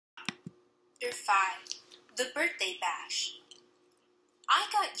Chapter 5. The Birthday Bash. I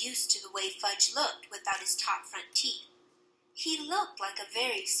got used to the way Fudge looked without his top front teeth. He looked like a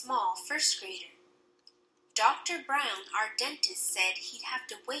very small first grader. Dr. Brown, our dentist, said he'd have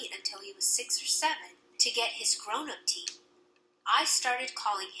to wait until he was 6 or 7 to get his grown-up teeth. I started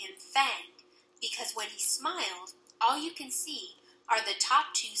calling him Fang because when he smiled, all you can see are the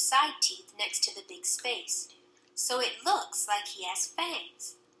top 2 side teeth next to the big space, so it looks like he has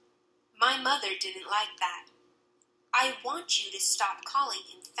fangs. My mother didn't like that. "I want you to stop calling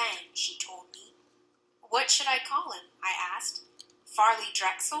him Fang," she told me. "What should I call him?" I asked. "Farley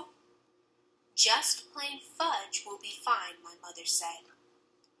Drexel?" "Just plain Fudge will be fine," my mother said.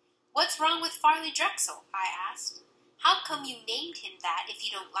 "What's wrong with Farley Drexel?" I asked. "How come you named him that if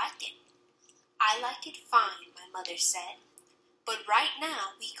you don't like it?" "I like it fine," my mother said. "But right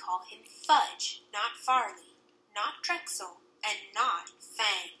now we call him Fudge, not Farley, not Drexel, and not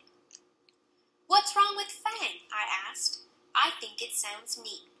Fang." "What's wrong with Fang?" I asked. "I think it sounds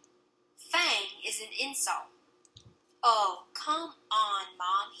neat." "Fang is an insult." "Oh, come on,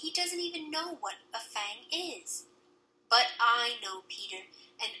 Mom. He doesn't even know what a fang is." "But I know, Peter,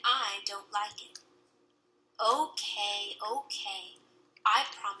 and I don't like it." Okay. I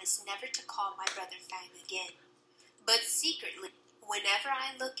promise never to call my brother Fang again. But secretly, whenever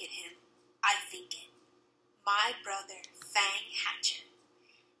I look at him, I think it. My brother, Fang Hatcher.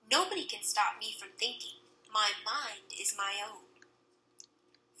 Nobody can stop me from thinking. My mind is my own.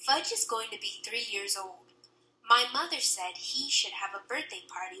 Fudge is going to be 3 years old. My mother said he should have a birthday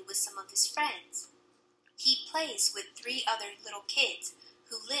party with some of his friends. He plays with 3 other little kids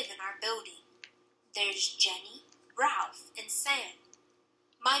who live in our building. There's Jenny, Ralph, and Sam.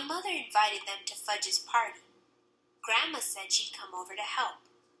 My mother invited them to Fudge's party. Grandma said she'd come over to help.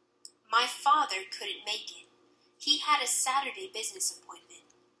 My father couldn't make it. He had a Saturday business appointment.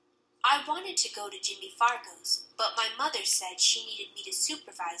 I wanted to go to Jimmy Fargo's, but my mother said she needed me to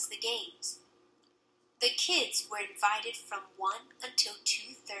supervise the games. The kids were invited from 1 until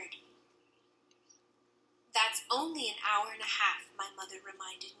 2:30. "That's only an hour and a half," my mother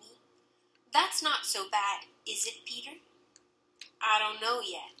reminded me. "That's not so bad, is it, Peter?" "I don't know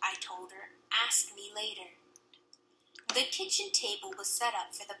yet," I told her. "Ask me later." The kitchen table was set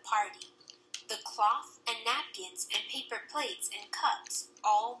up for the party. The cloth and napkins and paper plates and cups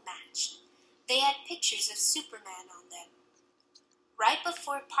all matched. They had pictures of Superman on them. Right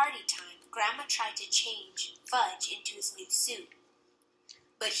before party time, Grandma tried to change Fudge into his new suit.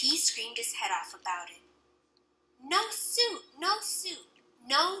 But he screamed his head off about it. "No suit! No suit!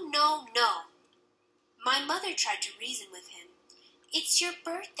 No! My mother tried to reason with him. "It's your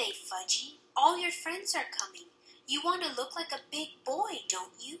birthday, Fudgy. All your friends are coming. You want to look like a big boy,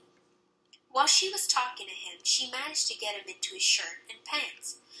 don't you?" While she was talking to him, she managed to get him into his shirt and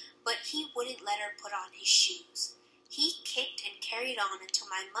pants, but he wouldn't let her put on his shoes. He kicked and carried on until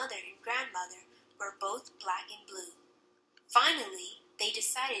my mother and grandmother were both black and blue. Finally, they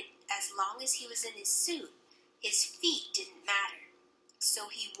decided as long as he was in his suit, his feet didn't matter, so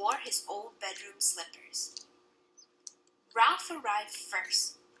he wore his old bedroom slippers. Ralph arrived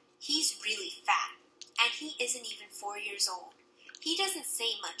first. He's really fat, and he isn't even 4 years old. He doesn't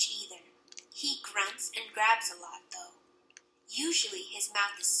say much either. He grunts and grabs a lot, though. Usually his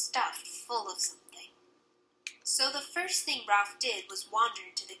mouth is stuffed full of something. So the first thing Ralph did was wander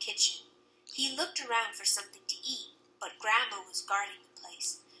into the kitchen. He looked around for something to eat, but Grandma was guarding the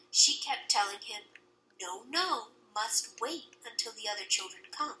place. She kept telling him, No, must wait until the other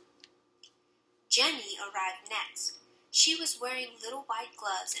children come." Jenny arrived next. She was wearing little white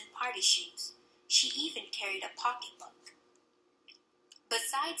gloves and party shoes. She even carried a pocketbook.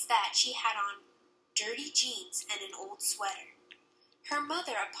 Besides that, she had on dirty jeans and an old sweater. Her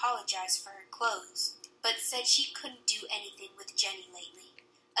mother apologized for her clothes, but said she couldn't do anything with Jenny lately,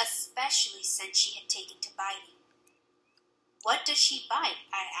 especially since she had taken to biting. "What does she bite?"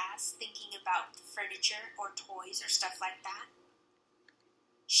 I asked, thinking about furniture or toys or stuff like that.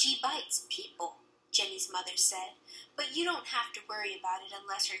 "She bites people," Jenny's mother said, "but you don't have to worry about it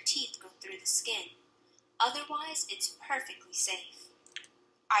unless her teeth go through the skin. Otherwise, it's perfectly safe."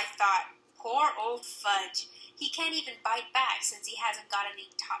 I thought, poor old Fudge. He can't even bite back since he hasn't got any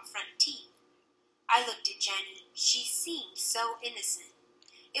top front teeth. I looked at Jenny. She seemed so innocent.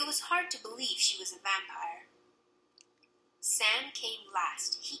 It was hard to believe she was a vampire. Sam came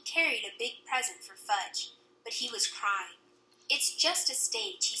last. He carried a big present for Fudge, but he was crying. "It's just a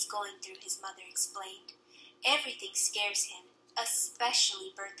stage he's going through," his mother explained. "Everything scares him,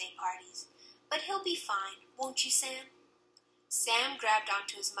 especially birthday parties. But he'll be fine, won't you, Sam?" Sam grabbed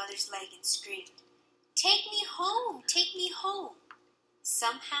onto his mother's leg and screamed, "Take me home! Take me home!"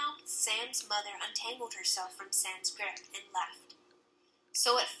 Somehow, Sam's mother untangled herself from Sam's grip and left.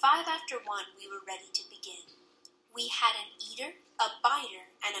 So at 1:05, we were ready to begin. We had an eater, a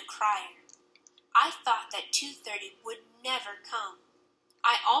biter, and a crier. I thought that 2:30 would never come.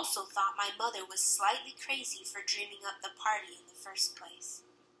 I also thought my mother was slightly crazy for dreaming up the party in the first place.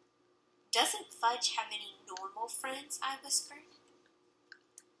 "Doesn't Fudge have any normal friends?" I whispered.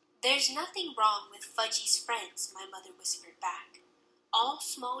 "There's nothing wrong with Fudgy's friends," my mother whispered back. "All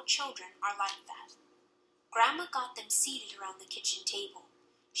small children are like that." Grandma got them seated around the kitchen table.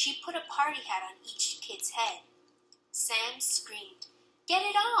 She put a party hat on each kid's head. Sam screamed, "Get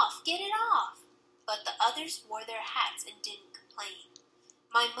it off! Get it off!" But the others wore their hats and didn't complain.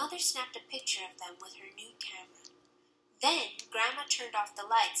 My mother snapped a picture of them with her new camera. Then Grandma turned off the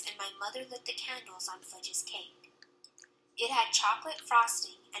lights and my mother lit the candles on Fudge's cake. It had chocolate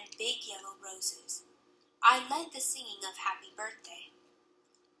frosting and big yellow roses. I led the singing of Happy Birthday.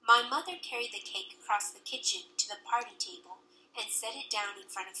 My mother carried the cake across the kitchen to the party table and set it down in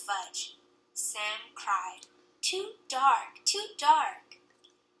front of Fudge. Sam cried, "Too dark, too dark."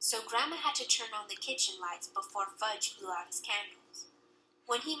 So Grandma had to turn on the kitchen lights before Fudge blew out his candles.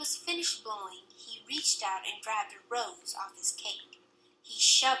 When he was finished blowing, he reached out and grabbed a rose off his cake. He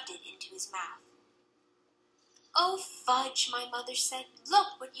shoved it into his mouth. "Oh, Fudge," my mother said,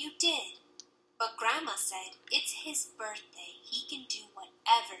 "look what you did." But Grandma said, "It's his birthday. He can do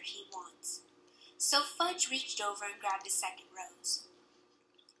whatever he wants." So Fudge reached over and grabbed a second rose.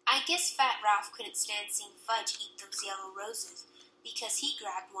 I guess Fat Ralph couldn't stand seeing Fudge eat those yellow roses because he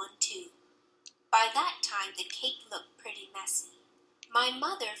grabbed one too. By that time, the cake looked pretty messy. My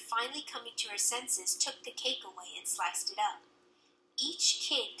mother, finally coming to her senses, took the cake away and sliced it up. Each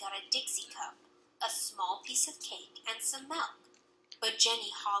kid got a Dixie cup, a small piece of cake, and some milk. But Jenny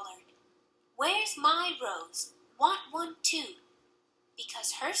hollered, "Where's my rose? Want one too,"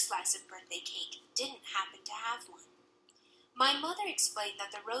 because her slice of birthday cake didn't happen to have one. My mother explained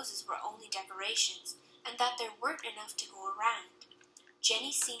that the roses were only decorations and that there weren't enough to go around.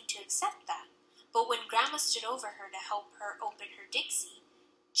 Jenny seemed to accept that, but when Grandma stood over her to help her open her Dixie,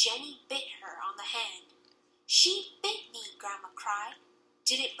 Jenny bit her on the hand. "She bit me," Grandma cried.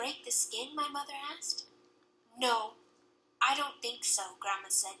 "Did it break the skin?" my mother asked. "No, I don't think so," Grandma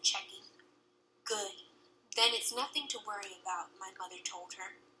said, checking. "Good. Then it's nothing to worry about," my mother told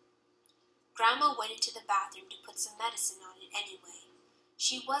her. Grandma went into the bathroom to put some medicine on it anyway.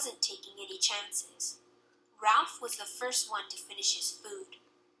 She wasn't taking any chances. Ralph was the first one to finish his food.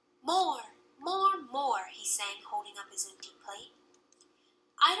 "More, more, more," he sang, holding up his empty plate.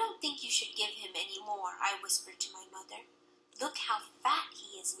 "I don't think you should give him any more," I whispered to my mother. "Look how fat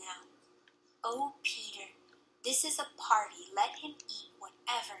he is now." "Oh, Peter, this is a party. Let him eat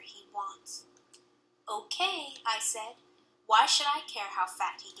whatever he wants." "Okay," I said. "Why should I care how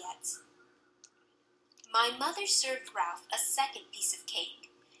fat he gets?" My mother served Ralph a second piece of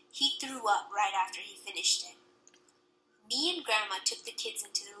cake. He threw up right after he finished it. Me and Grandma took the kids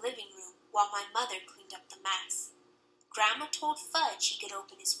into the living room while my mother cleaned up the mess. Grandma told Fudge he could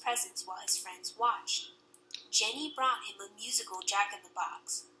open his presents while his friends watched. Jenny brought him a musical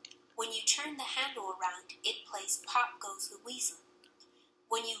Jack-in-the-Box. When you turn the handle around, it plays Pop Goes the Weasel.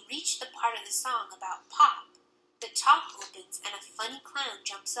 When you reach the part of the song about Pop, the top opens and a funny clown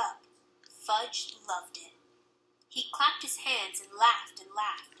jumps up. Fudge loved it. He clapped his hands and laughed,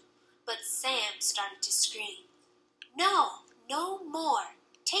 but Sam started to scream. "No, no more.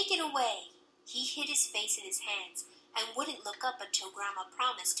 Take it away." He hid his face in his hands and wouldn't look up until Grandma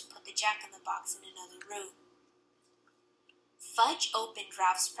promised to put the Jack-in-the-Box in another room. Fudge opened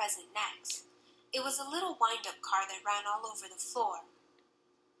Ralph's present next. It was a little wind-up car that ran all over the floor.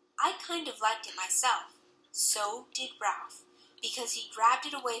 I kind of liked it myself. So did Ralph, because he grabbed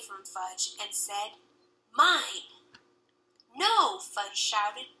it away from Fudge and said, "Mine!" "No!" Fudge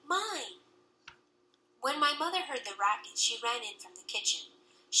shouted. "Mine!" When my mother heard the racket, she ran in from the kitchen.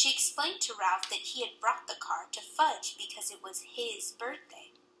 She explained to Ralph that he had brought the car to Fudge because it was his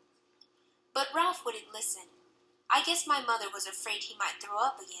birthday. But Ralph wouldn't listen. I guess my mother was afraid he might throw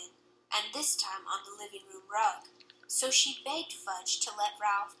up again, and this time on the living room rug. So she begged Fudge to let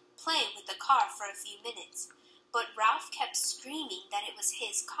Ralph play with the car for a few minutes. But Ralph kept screaming that it was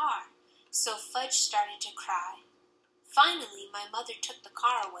his car, so Fudge started to cry. Finally, my mother took the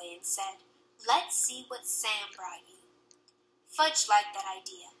car away and said, "Let's see what Sam brought you." Fudge liked that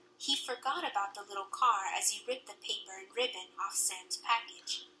idea. He forgot about the little car as he ripped the paper and ribbon off Sam's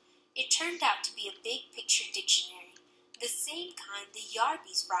package. It turned out to be a big picture dictionary, the same kind the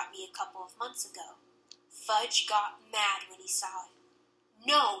Yarbys brought me a couple of months ago. Fudge got mad when he saw it.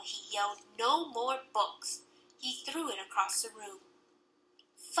 "No," he yelled, "no more books." He threw it across the room.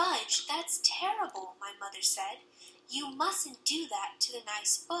 Fudge, that's terrible, my mother said. You mustn't do that to the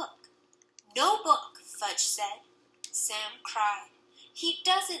nice book. No book, Fudge said. Sam cried. He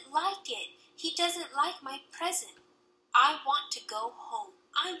doesn't like it. He doesn't like my present. I want to go home.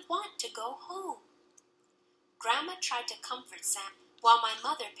 I want to go home. Grandma tried to comfort Sam while my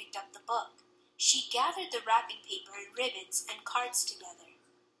mother picked up the book. She gathered the wrapping paper and ribbons and cards together.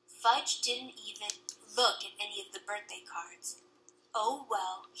 Fudge didn't even look at any of the birthday cards. Oh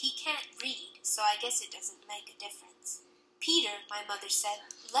well, he can't read, so I guess it doesn't make a difference. Peter, my mother said,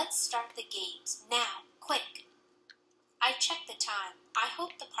 let's start the games. Now, quick. I checked the time. I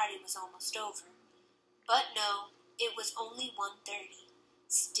hoped the party was almost over. But no, it was only 1:30.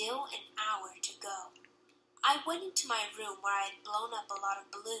 Still an hour to go. I went into my room where I had blown up a lot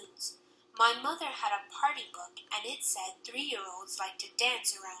of balloons. My mother had a party book, and it said 3-year-olds like to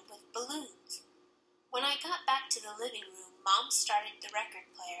dance around with balloons. When I got back to the living room, Mom started the record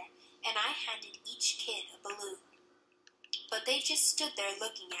player, and I handed each kid a balloon. But they just stood there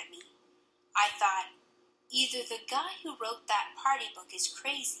looking at me. I thought, either the guy who wrote that party book is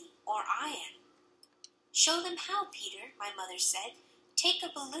crazy, or I am. Show them how, Peter, my mother said. Take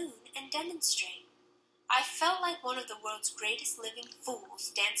a balloon and demonstrate. I felt like one of the world's greatest living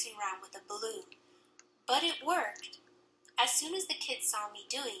fools dancing around with a balloon. But it worked. As soon as the kids saw me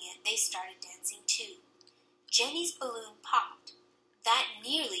doing it, they started dancing too. Jenny's balloon popped. That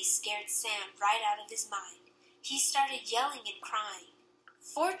nearly scared Sam right out of his mind. He started yelling and crying.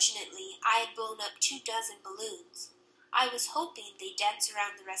 Fortunately, I had blown up 24 balloons. I was hoping they'd dance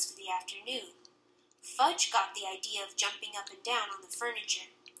around the rest of the afternoon. Fudge got the idea of jumping up and down on the furniture.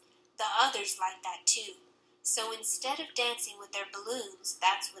 The others liked that too. So instead of dancing with their balloons,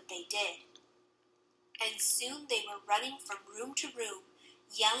 that's what they did. And soon they were running from room to room,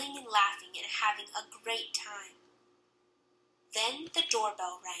 yelling and laughing and having a great time. Then the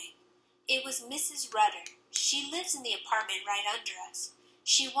doorbell rang. It was Mrs. Rudder. She lives in the apartment right under us.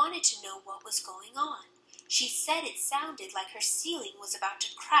 She wanted to know what was going on. She said it sounded like her ceiling was about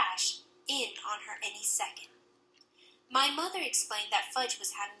to crash in on her any second. My mother explained that Fudge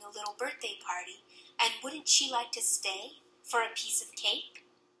was having a little birthday party, and wouldn't she like to stay for a piece of cake?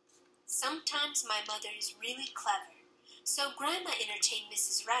 Sometimes my mother is really clever, so Grandma entertained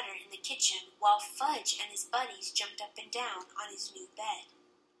Mrs. Rudder in the kitchen while Fudge and his buddies jumped up and down on his new bed.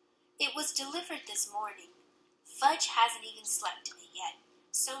 It was delivered this morning. Fudge hasn't even slept in it yet,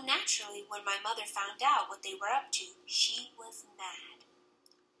 so naturally when my mother found out what they were up to, she was mad.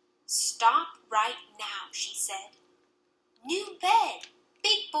 Stop right now, she said. New bed!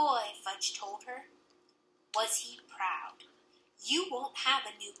 Big boy, Fudge told her. Was he proud? You won't have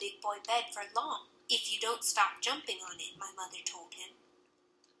a new big boy bed for long if you don't stop jumping on it, my mother told him.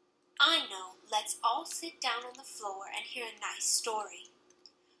 I know, let's all sit down on the floor and hear a nice story.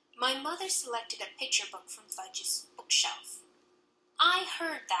 My mother selected a picture book from Fudge's bookshelf. I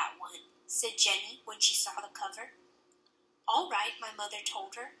heard that one, said Jenny when she saw the cover. All right, my mother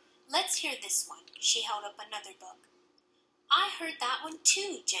told her. Let's hear this one. She held up another book. I heard that one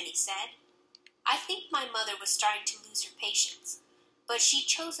too, Jenny said. I think my mother was starting to lose her patience, but she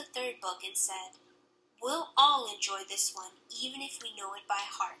chose a third book and said, We'll all enjoy this one, even if we know it by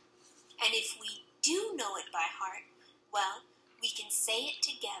heart. And if we do know it by heart, well, we can say it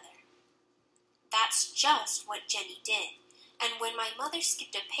together. That's just what Jenny did, and when my mother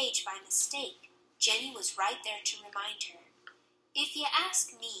skipped a page by mistake, Jenny was right there to remind her. If you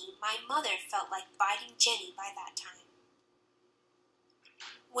ask me, my mother felt like biting Jenny by that time.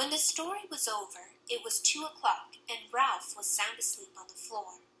 When the story was over, it was 2:00, and Ralph was sound asleep on the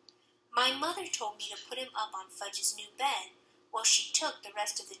floor. My mother told me to put him up on Fudge's new bed while she took the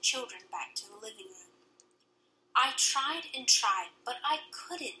rest of the children back to the living room. I tried and tried, but I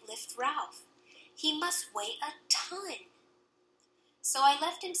couldn't lift Ralph. He must weigh a ton. So I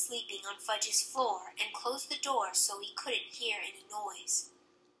left him sleeping on Fudge's floor and closed the door so he couldn't hear any noise.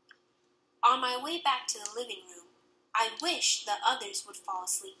 On my way back to the living room, I wished the others would fall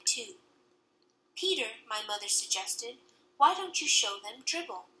asleep too. Peter, my mother suggested, why don't you show them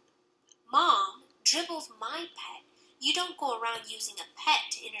Dribble? Mom, Dribble's my pet. You don't go around using a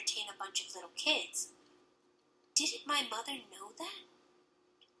pet to entertain a bunch of little kids. Didn't my mother know that?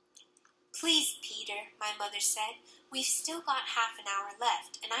 Please, Peter, my mother said, we've still got half an hour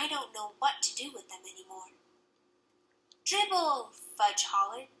left, and I don't know what to do with them anymore. Dribble, Fudge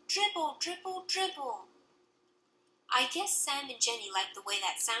hollered. Dribble, dribble, dribble. I guess Sam and Jenny liked the way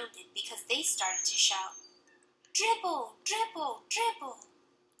that sounded because they started to shout, Dribble, dribble, dribble,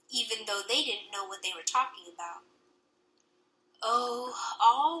 even though they didn't know what they were talking about. Oh,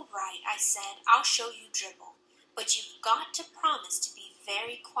 all right, I said, I'll show you Dribble, but you've got to promise to be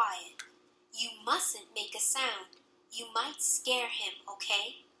very quiet. You mustn't make a sound. You might scare him,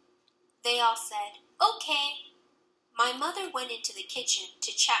 okay? They all said, okay. My mother went into the kitchen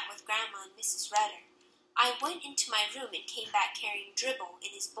to chat with Grandma and Mrs. Redder. I went into my room and came back carrying Dribble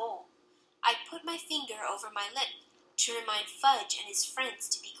in his bowl. I put my finger over my lip to remind Fudge and his friends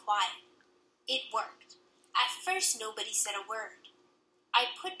to be quiet. It worked. At first, nobody said a word. I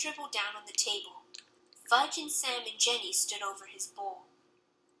put Dribble down on the table. Fudge and Sam and Jenny stood over his bowl.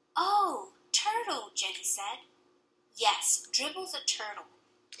 Oh, turtle, Jenny said. Yes, Dribble's a turtle.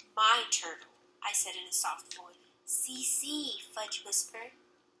 My turtle, I said in a soft voice. See, Fudge whispered.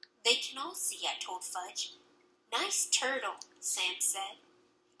 They can all see, I told Fudge. Nice turtle, Sam said.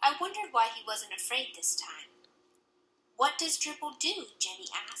 I wondered why he wasn't afraid this time. What does Dribble do? Jenny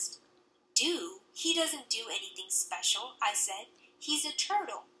asked. Do? He doesn't do anything special, I said. He's a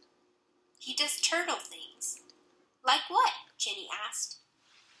turtle. He does turtle things. Like what? Jenny asked.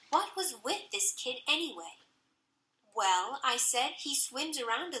 What was with this kid anyway? Well, I said, he swims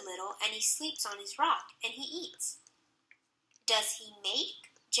around a little and he sleeps on his rock and he eats. Does he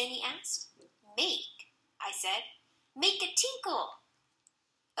make? Jenny asked. Make, I said. Make a tinkle.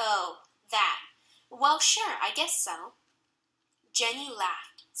 Oh, that. Well, sure, I guess so. Jenny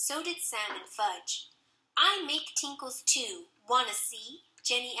laughed. So did Sam and Fudge. I make tinkles too. Wanna see?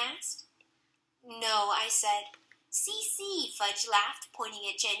 Jenny asked. No, I said. See, Fudge laughed, pointing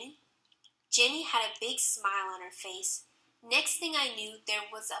at Jenny. Jenny had a big smile on her face. Next thing I knew, there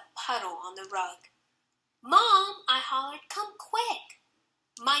was a puddle on the rug. Mom, I hollered, come quick.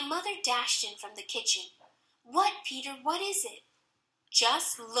 My mother dashed in from the kitchen. What, Peter, what is it?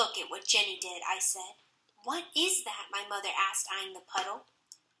 Just look at what Jenny did, I said. What is that? My mother asked, eyeing the puddle.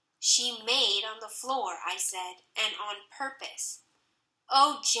 She made on the floor, I said, and on purpose.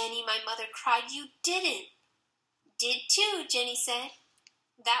 Oh, Jenny, my mother cried, you didn't. Did too, Jenny said.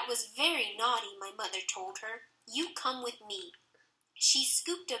 That was very naughty, my mother told her. You come with me. She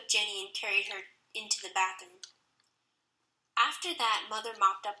scooped up Jenny and carried her into the bathroom. After that, Mother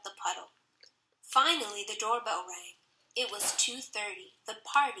mopped up the puddle. Finally, the doorbell rang. It was 2:30. The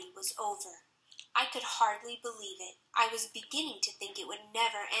party was over. I could hardly believe it. I was beginning to think it would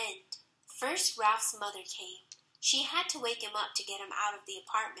never end. First, Ralph's mother came. She had to wake him up to get him out of the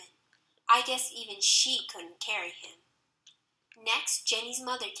apartment. I guess even she couldn't carry him. Next, Jenny's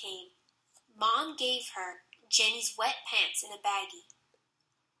mother came. Mom gave her Jenny's wet pants in a baggie.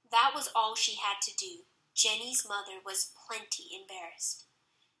 That was all she had to do. Jenny's mother was plenty embarrassed.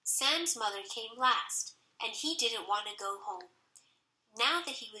 Sam's mother came last, and he didn't want to go home. Now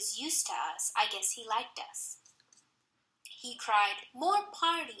that he was used to us, I guess he liked us. He cried, more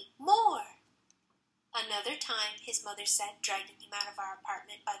party, more! Another time, his mother said, dragging him out of our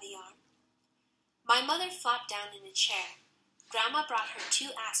apartment by the arm. My mother flopped down in a chair. Grandma brought her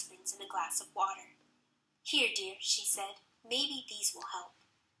 2 aspirins and a glass of water. Here, dear, she said, maybe these will help.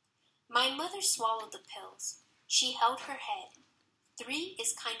 My mother swallowed the pills. She held her head. 3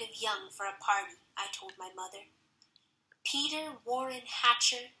 is kind of young for a party, I told my mother. Peter Warren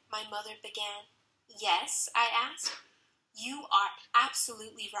Hatcher, my mother began. Yes, I asked. You are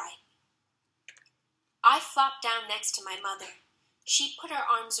absolutely right. I flopped down next to my mother. She put her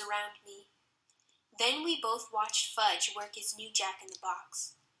arms around me. Then we both watched Fudge work his new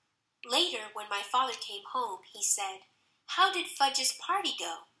Jack-in-the-Box. Later, when my father came home, he said, How did Fudge's party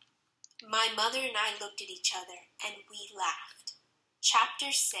go? My mother and I looked at each other, and we laughed.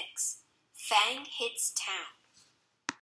 Chapter 6. Fang Hits Town.